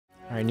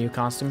Alright, new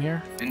costume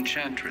here.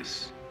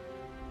 Enchantress.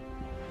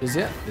 Is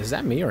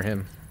that me or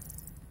him?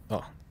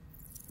 Oh,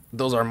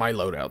 those are my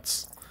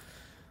loadouts.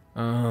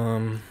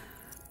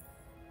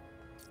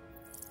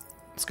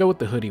 Let's go with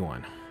the hoodie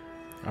one.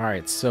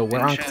 Alright, so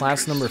we're on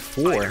class number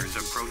 4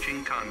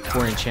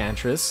 for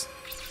Enchantress.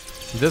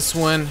 This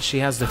one, she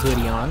has the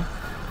hoodie on,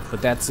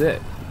 but that's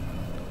it.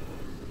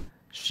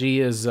 She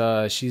is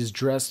she's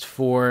dressed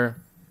for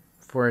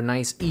a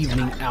nice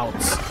evening out.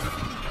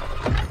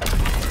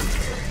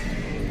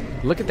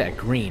 Look at that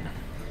green.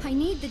 I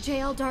need the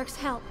JL Dark's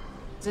help.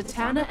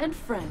 Zatanna and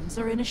friends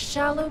are in a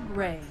shallow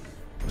grave.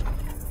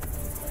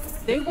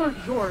 They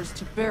weren't yours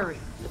to bury.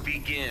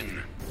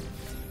 Begin.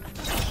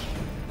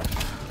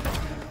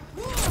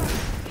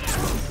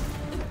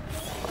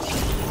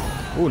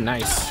 Ooh,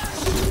 nice.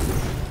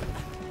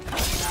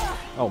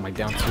 Oh, my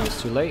down 2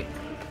 is too late.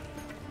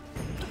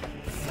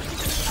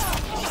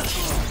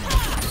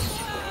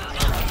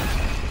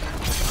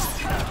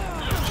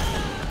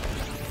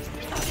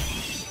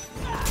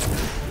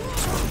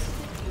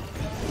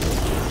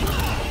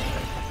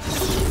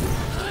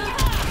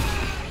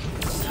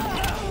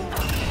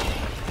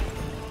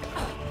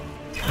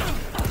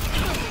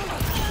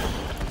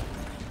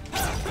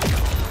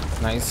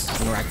 Nice,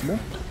 interactable.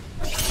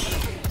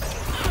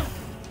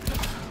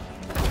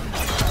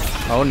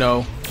 Oh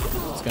no,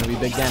 it's gonna be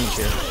big damage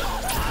here.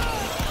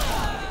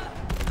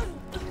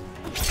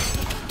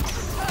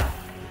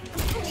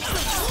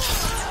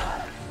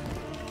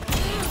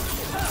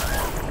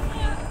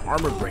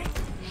 Armor break.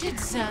 Did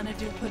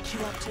Xanadu put you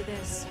up to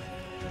this?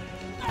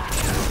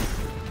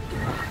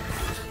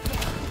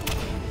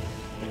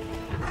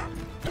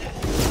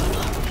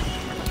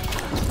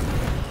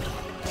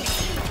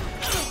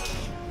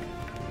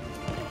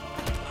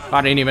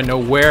 I didn't even know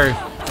where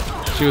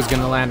she was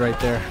gonna land right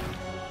there.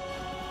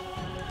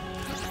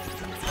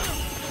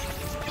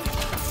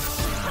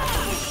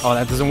 Oh,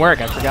 that doesn't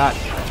work. I forgot.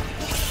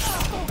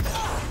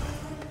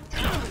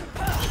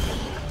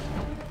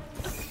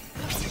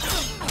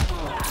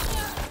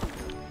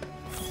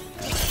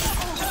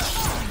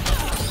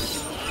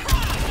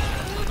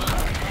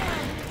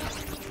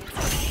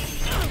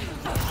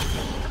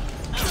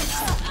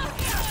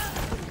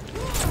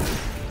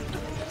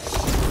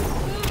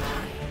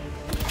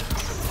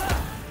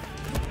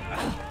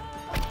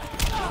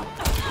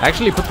 I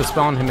actually put the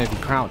spell on him if he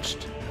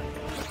crouched.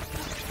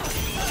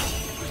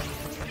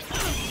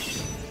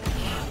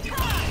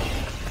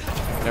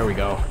 There we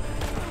go.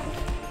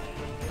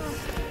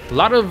 A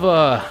lot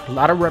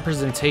of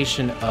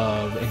representation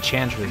of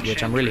Enchantress,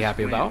 which I'm really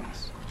happy about.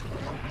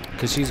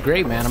 Because she's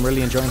great, man. I'm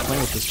really enjoying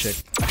playing with this chick.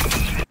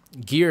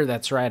 Gear,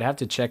 that's right. I have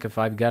to check if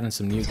I've gotten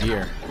some new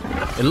gear.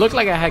 It looked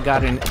like I had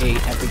gotten a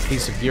epic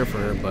piece of gear for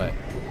her, but...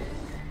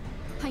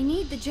 I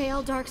need the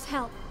JL Dark's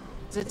help.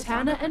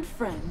 Zatanna and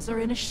friends are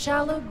in a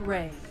shallow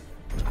grave.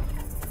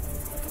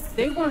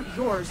 They weren't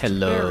yours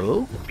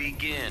Hello? to bury.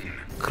 Begin.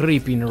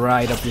 Creeping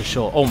right up your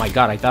shoulder. Oh my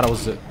god, I thought it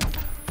was a...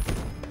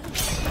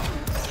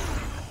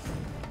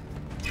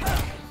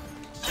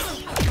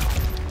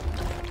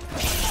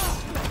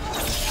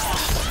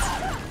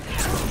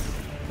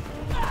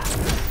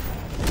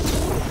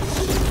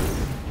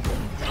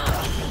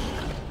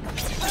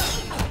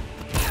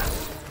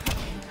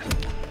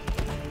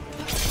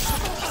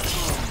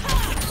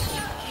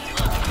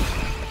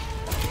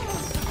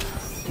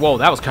 Whoa,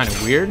 that was kind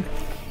of weird.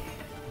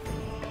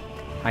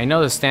 I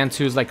know the stand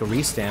 2 is like a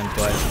restand,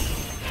 but...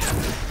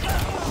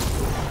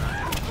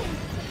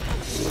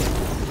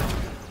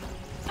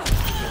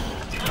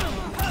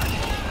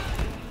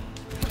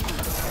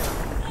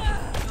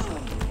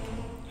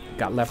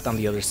 Got left on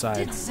the other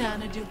side. Did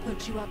Xanadu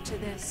put you up to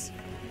this?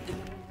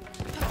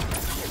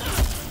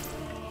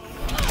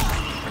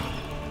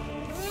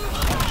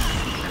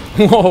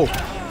 Whoa!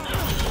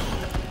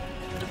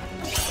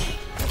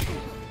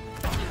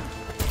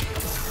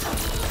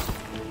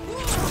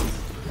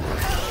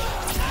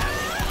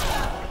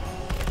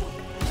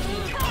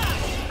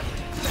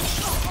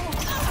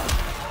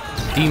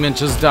 Demon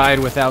just died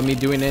without me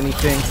doing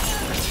anything.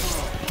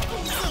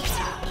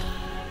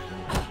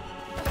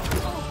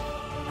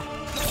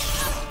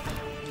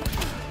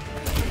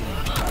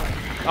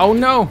 Oh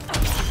no!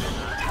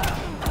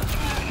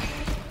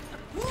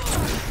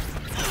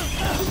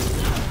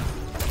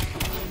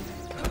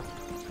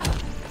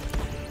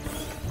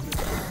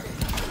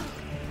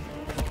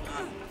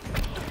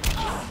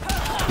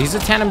 These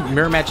Zatanna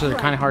mirror matches are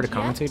kind of hard to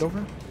commentate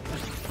over.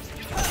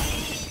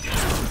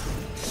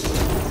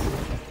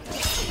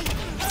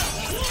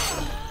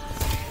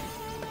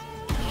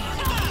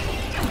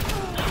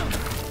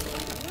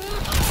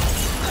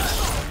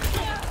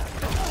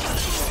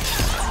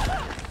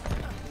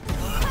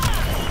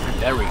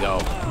 There we go.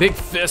 Big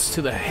fist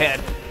to the head.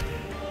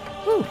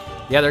 Whew.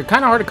 Yeah, they're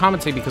kind of hard to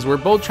commentate because we're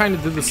both trying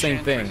to do the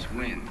same thing.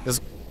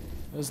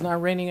 It's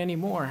not raining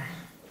anymore.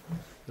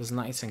 It's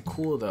nice and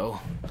cool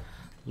though.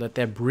 Let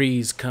that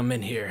breeze come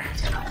in here.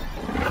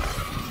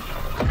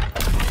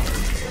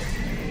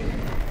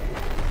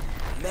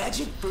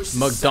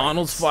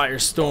 McDonald's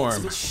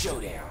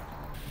Firestorm.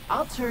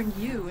 I'll turn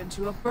you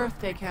into a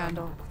birthday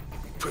candle.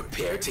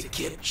 Prepare to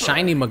get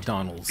Shiny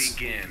McDonald's.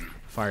 Begin.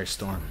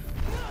 Firestorm.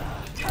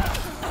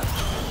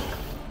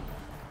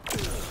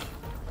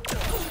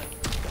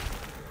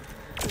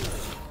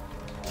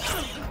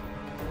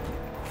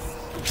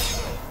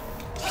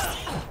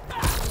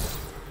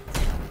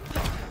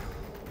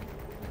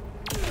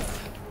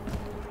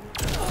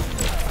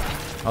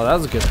 Oh, that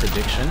was a good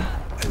prediction.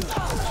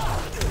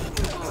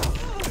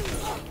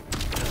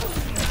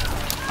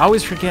 I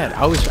always forget.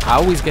 I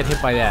always get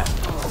hit by that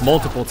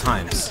multiple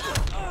times.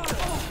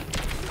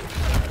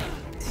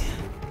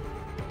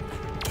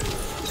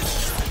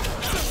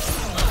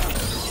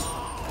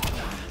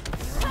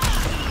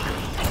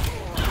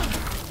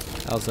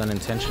 That was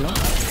unintentional.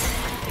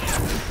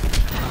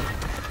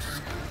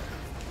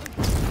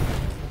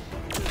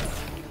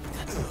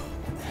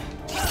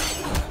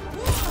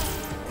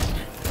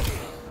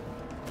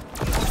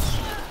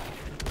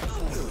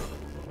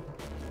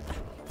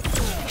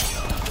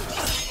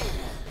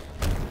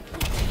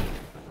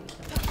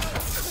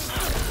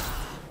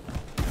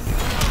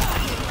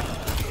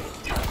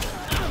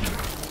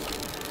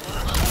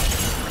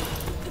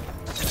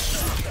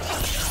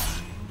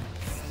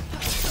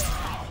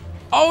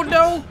 Oh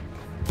no!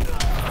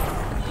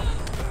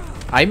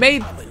 I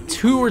made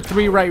 2 or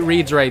 3 right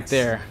reads right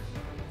there.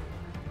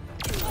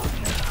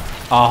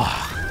 Oh,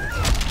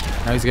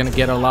 now he's gonna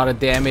get a lot of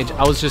damage.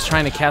 I was just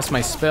trying to cast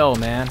my spell,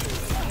 man.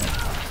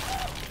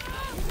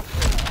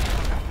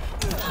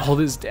 All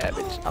this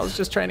damage. I was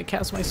just trying to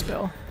cast my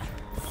spell.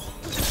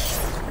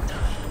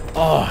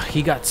 Oh,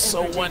 he got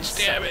so much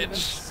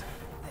damage.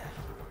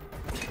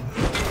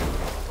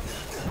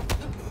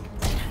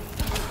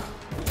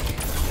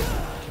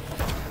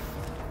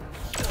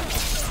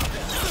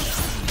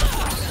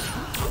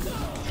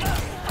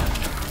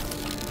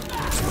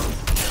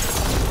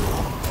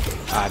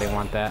 I didn't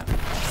want that.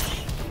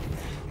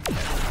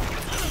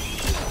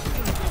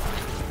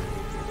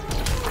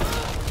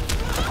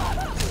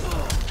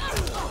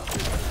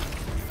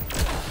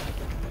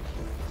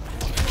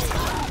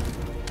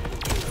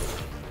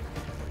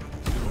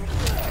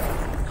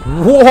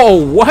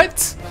 Whoa,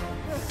 what?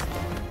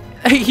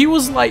 He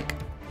was like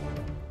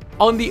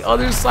on the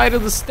other side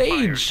of the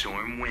stage.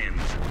 Firestorm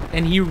wins.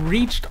 And he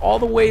reached all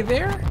the way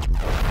there?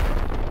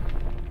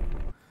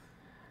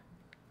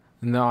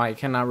 No, I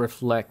cannot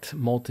reflect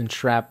Molten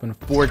Trap,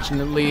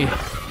 unfortunately.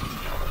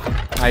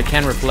 I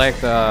can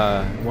reflect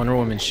Wonder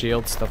Woman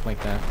shield, stuff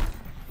like that.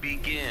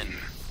 Begin.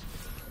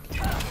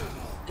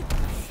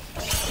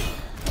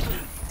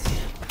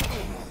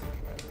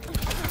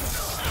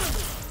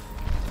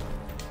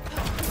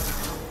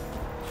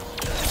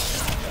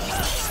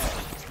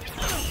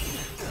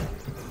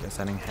 Guess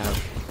I didn't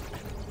have.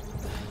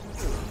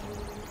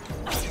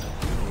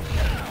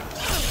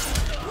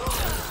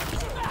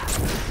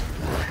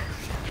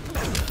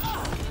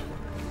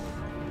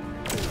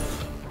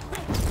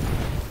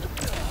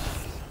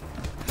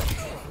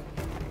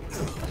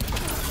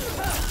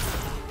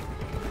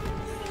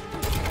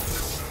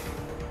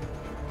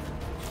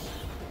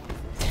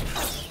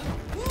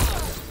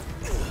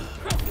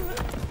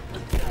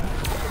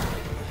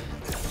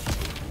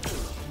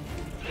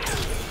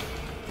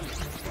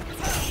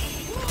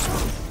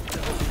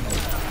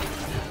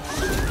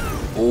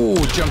 Ooh,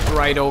 jumped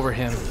right over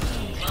him.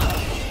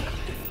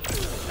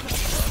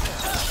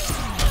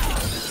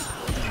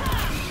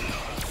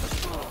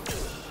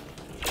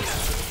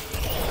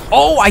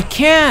 Oh, I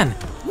can!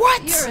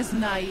 What? You're as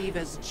naive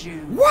as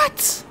June.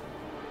 What?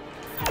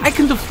 I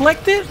can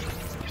deflect it?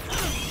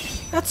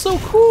 That's so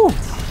cool.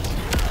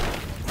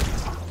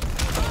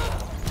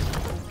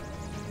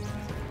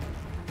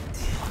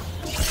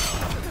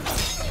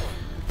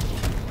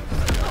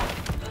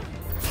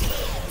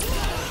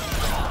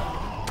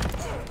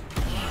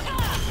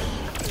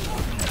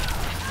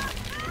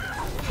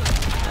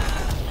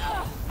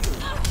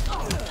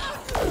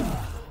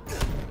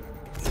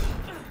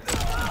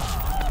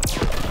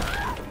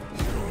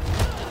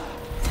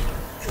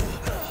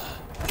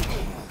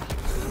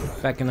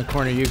 Back in the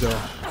corner you go.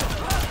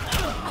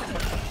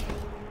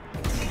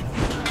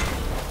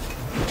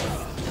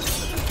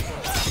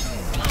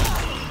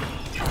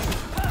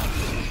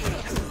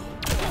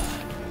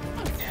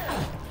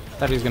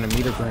 Thought he was gonna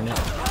meter burn it.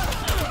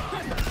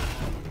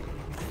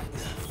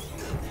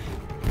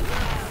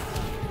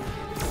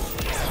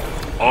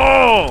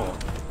 Oh!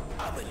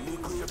 I'm a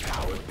nuclear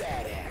powered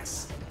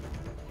badass.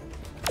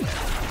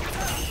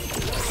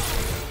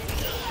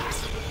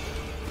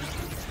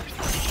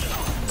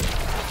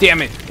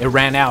 Damn it! It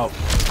ran out.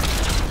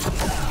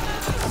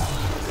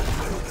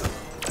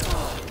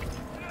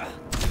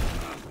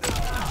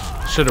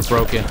 Should have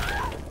broken.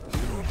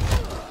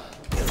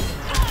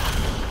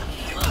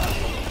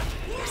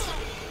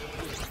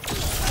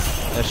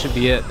 That should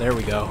be it. There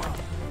we go.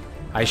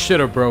 I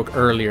should have broke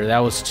earlier. That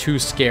was too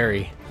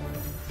scary.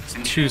 It's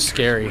too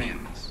scary.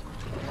 Wins.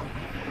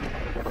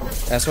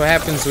 That's what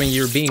happens when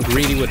you're being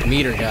greedy with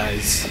meter,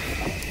 guys.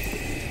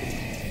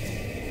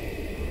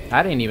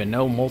 I didn't even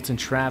know Molten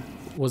Trap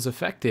was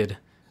affected.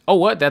 Oh,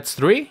 what? That's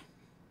 3?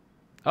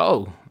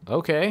 Oh,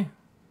 okay.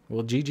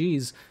 Well,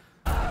 GG's.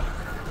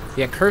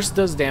 Yeah, curse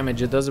does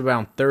damage. It does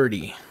around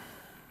 30.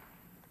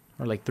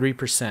 Or like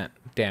 3%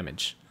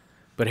 damage.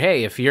 But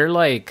hey, if you're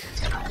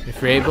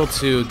able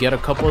to get a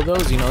couple of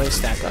those, you know, they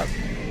stack up.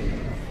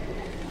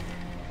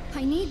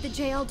 I need the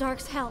JL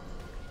Dark's help.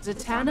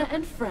 Zatanna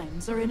and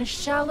friends are in a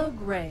shallow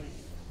grave.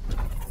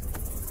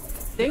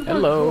 They want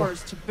Hello.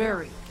 yours to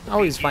bury. I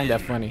always find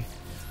that funny.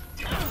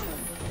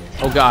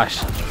 Oh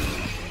gosh.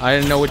 I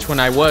didn't know which one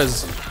I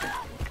was.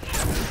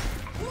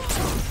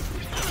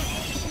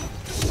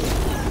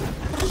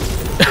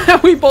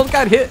 We both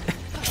got hit.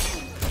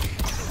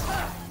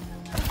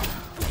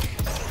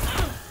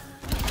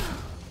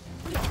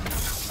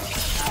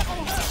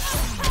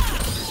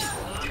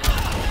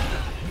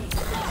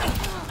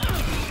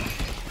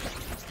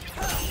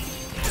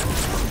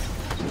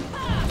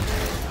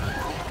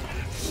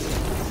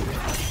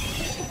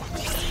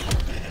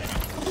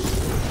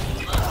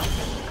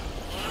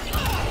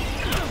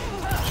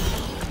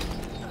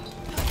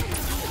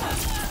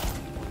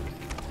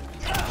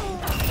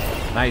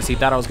 Nice, he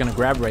thought I was gonna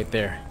grab right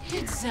there.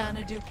 Did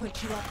Xanadu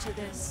put you up to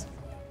this?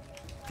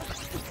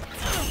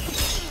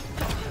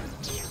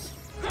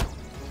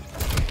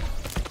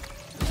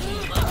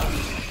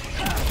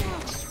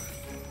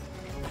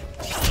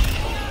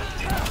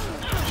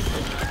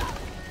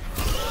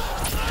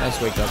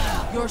 Nice wake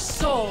up. Your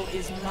soul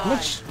is mine. How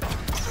much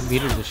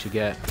meter did she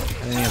get?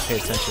 I didn't even pay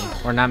attention.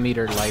 Or not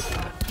meter,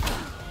 life.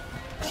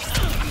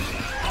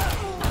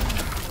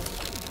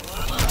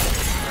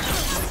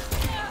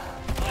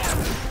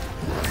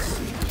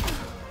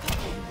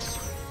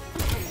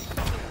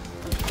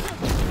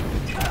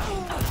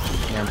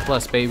 Yeah, and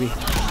plus, baby.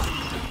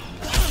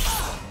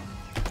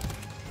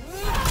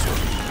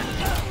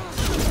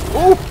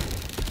 Ooh!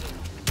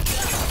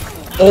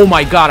 Oh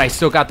my god, I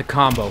still got the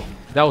combo.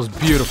 That was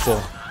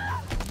beautiful.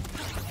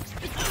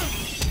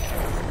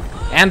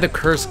 And the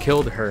curse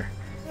killed her.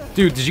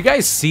 Dude, did you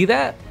guys see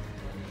that?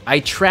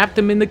 I trapped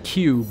him in the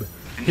cube.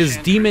 His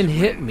demon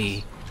hit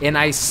me, and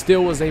I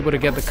still was able to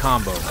get the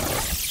combo.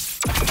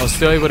 I was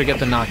still able to get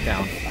the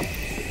knockdown.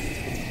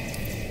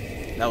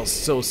 That was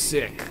so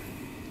sick.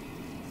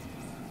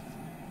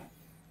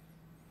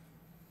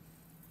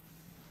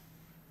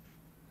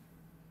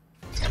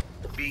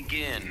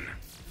 Begin.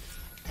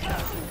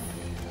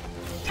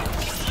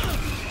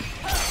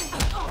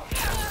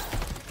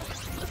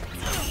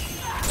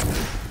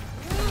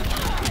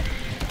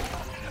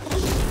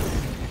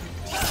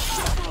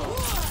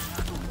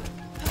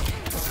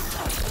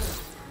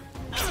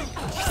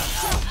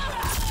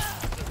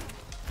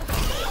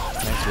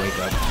 Let's wake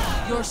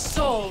up. Your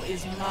soul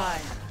is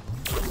mine.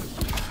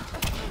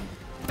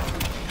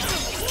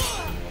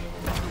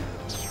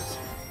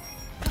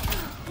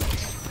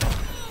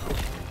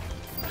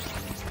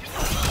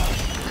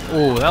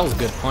 Oh, that was a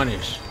good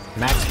punish.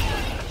 Max.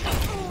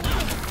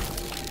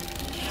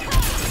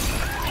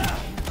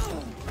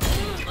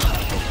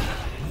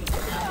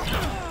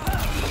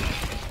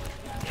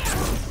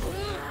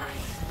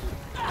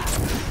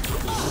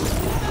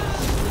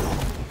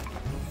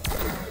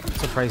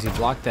 Surprised he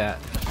blocked that.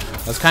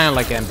 That's kind of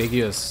like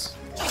ambiguous.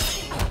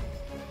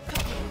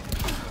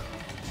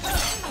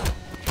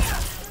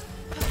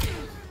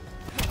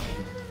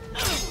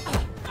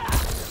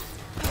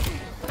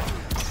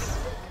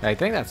 I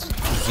think that's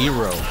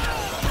 0.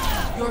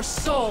 Your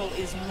soul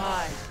is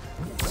mine.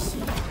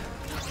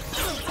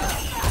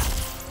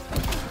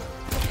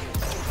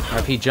 Or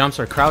if he jumps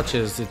or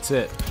crouches, it's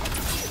it.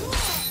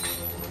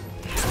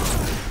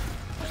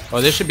 Oh,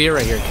 this should be it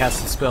right here.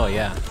 Cast the spell,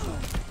 yeah.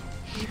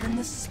 Even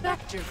the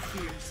specter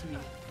fears me.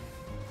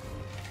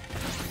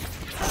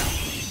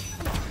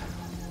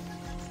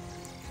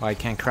 Oh, I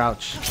can't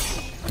crouch.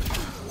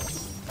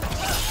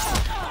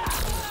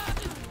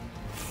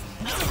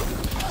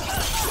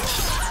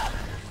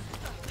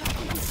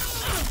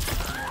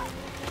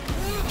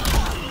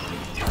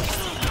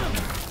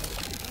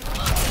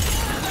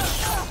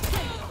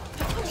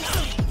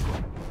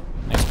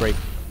 Nice break.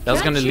 That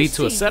was going to lead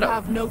to a You setup.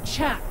 have no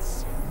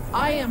chance.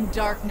 I am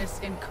darkness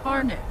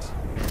incarnate.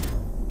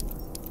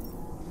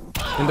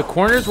 In the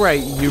corners where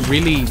you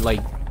really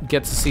like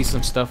get to see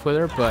some stuff with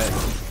her, but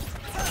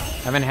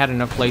I haven't had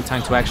enough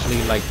playtime to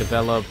actually like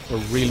develop a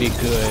really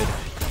good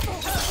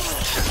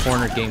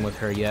corner game with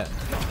her yet.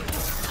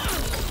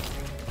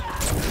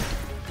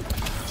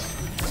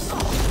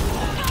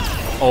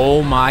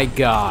 Oh my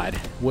god.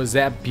 Was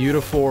that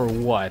beautiful or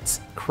what?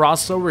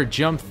 Crossover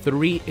jump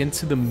 3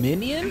 into the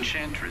minion?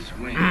 Enchantress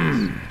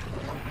wins.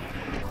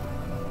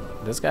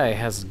 This guy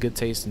has good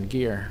taste in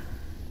gear.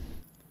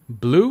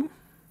 Blue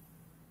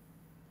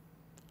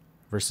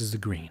versus the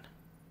green.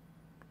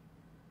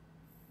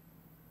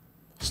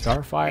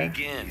 Starfire.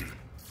 Begin.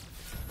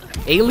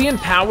 Alien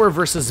power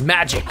versus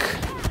magic.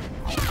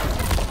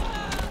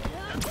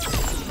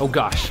 Oh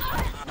gosh.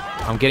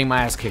 I'm getting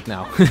my ass kicked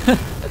now.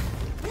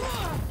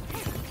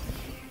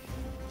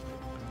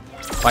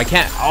 I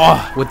can't.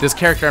 Oh, with this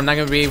character, I'm not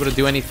going to be able to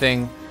do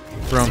anything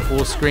from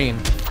full screen.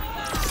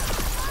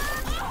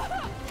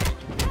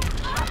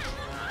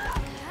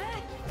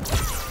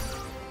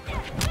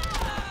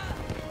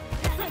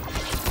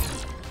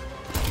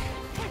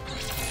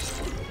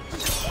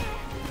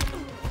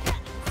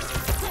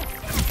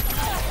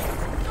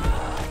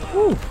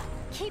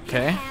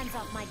 Okay. Hands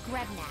off my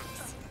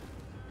Grebnax.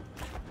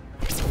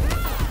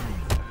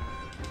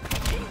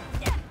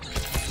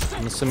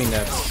 I'm assuming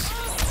that's...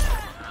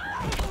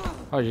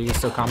 Oh, you can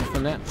still comment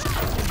from that?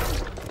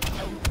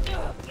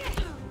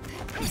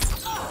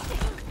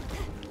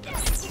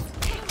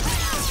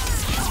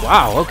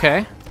 Wow,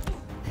 okay.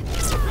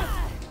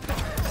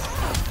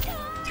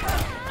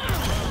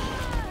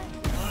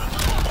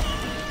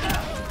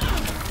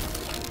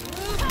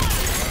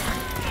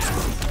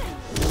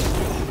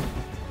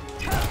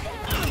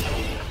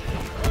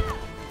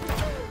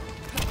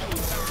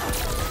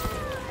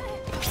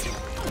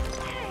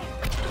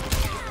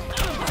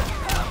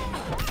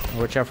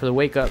 Watch out for the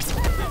wake up.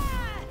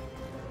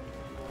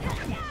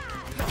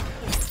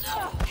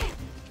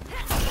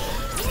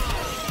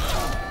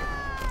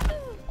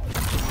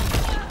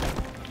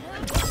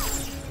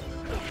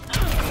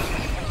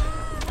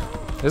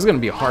 This is gonna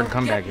be a hard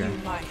comeback here.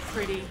 My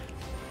pretty.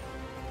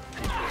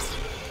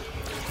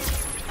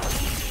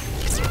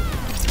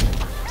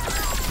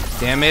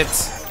 Damn it.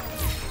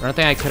 I don't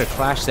think I could have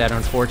clashed that,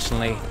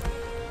 unfortunately.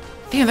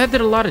 Damn, that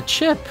did a lot of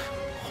chip.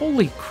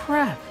 Holy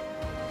crap.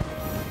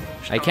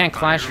 I can't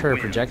clash her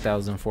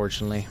projectiles,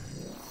 unfortunately.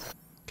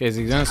 Okay, is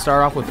he gonna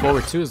start off with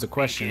forward 2 is the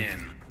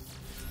question.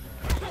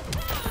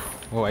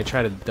 Oh, I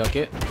try to duck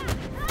it.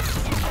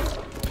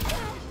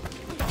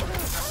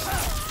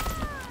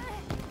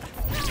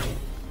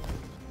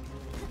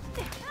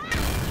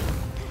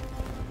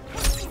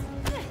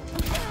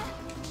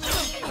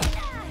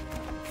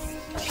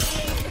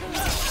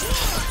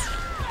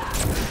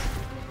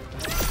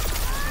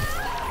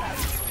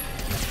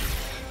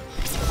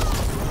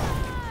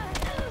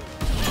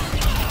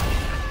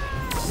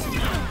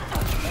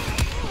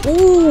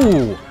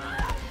 Ooh!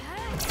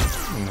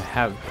 I'm gonna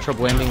have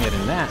trouble ending it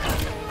in that.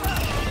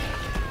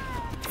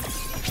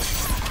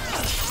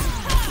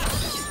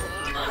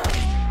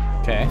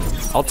 Okay,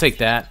 I'll take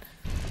that.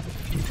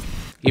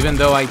 Even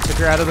though I took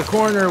her out of the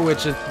corner,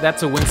 which is,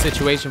 that's a win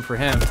situation for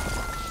him.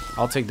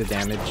 I'll take the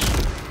damage.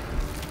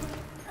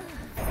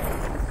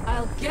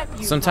 I'll get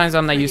you. Sometimes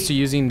I'm not used to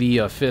using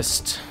the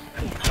fist.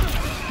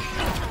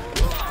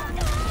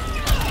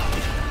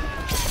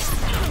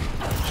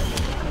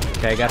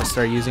 Okay, I gotta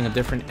start using a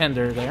different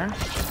ender there.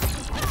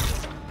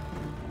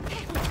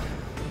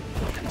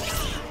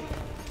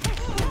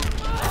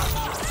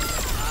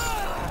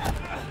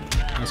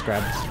 Nice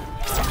grab.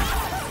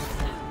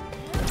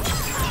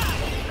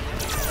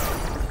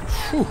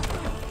 Whew.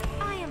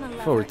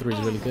 Forward 3 is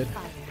really good.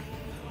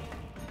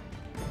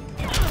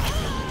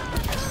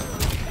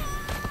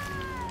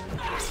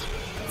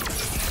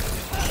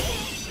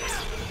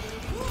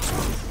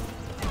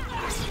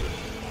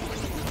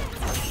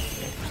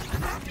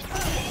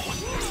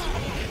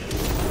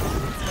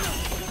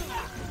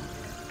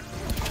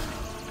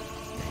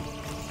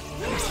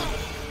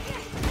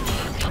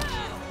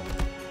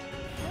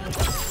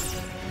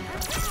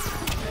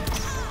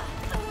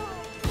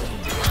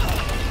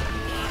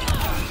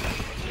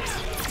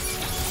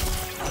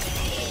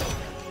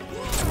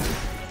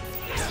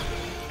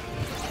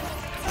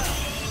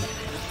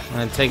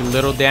 I'm gonna take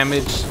little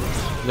damage,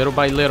 little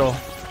by little.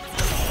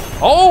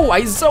 Oh,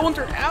 I zoned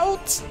her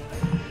out!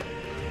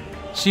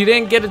 She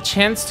didn't get a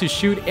chance to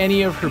shoot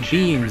any of her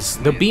beams.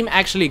 The beam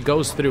actually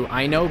goes through.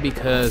 I know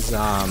because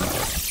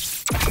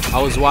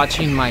I was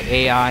watching my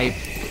AI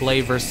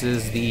play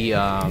versus the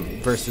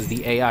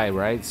AI,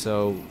 right?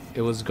 So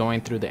it was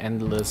going through the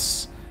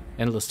endless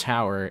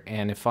tower,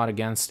 and it fought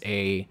against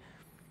a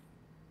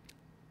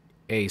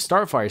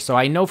Starfire. So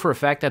I know for a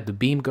fact that the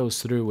beam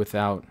goes through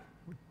without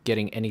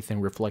getting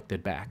anything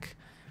reflected back.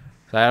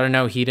 So I don't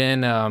know, he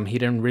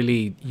didn't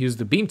really use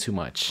the beam too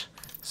much.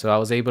 So I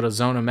was able to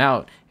zone him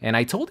out. And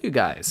I told you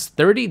guys,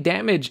 30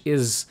 damage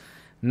is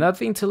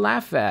nothing to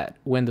laugh at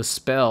when the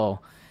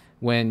spell,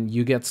 when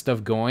you get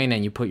stuff going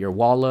and you put your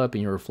wall up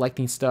and you're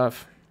reflecting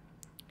stuff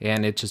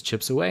and it just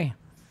chips away.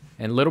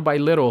 And little by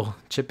little,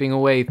 chipping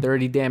away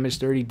 30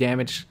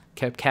 damage,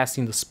 kept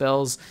casting the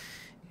spells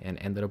and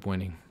ended up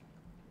winning.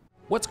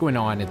 What's going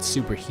on? It's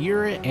Super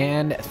here,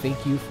 and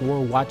thank you for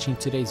watching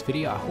today's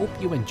video. I hope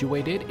you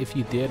enjoyed it. If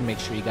you did, make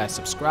sure you guys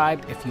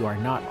subscribed if you are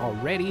not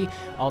already.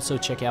 Also,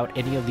 check out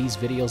any of these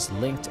videos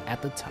linked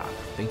at the top.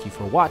 Thank you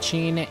for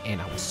watching,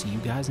 and I will see you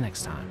guys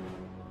next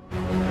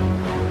time.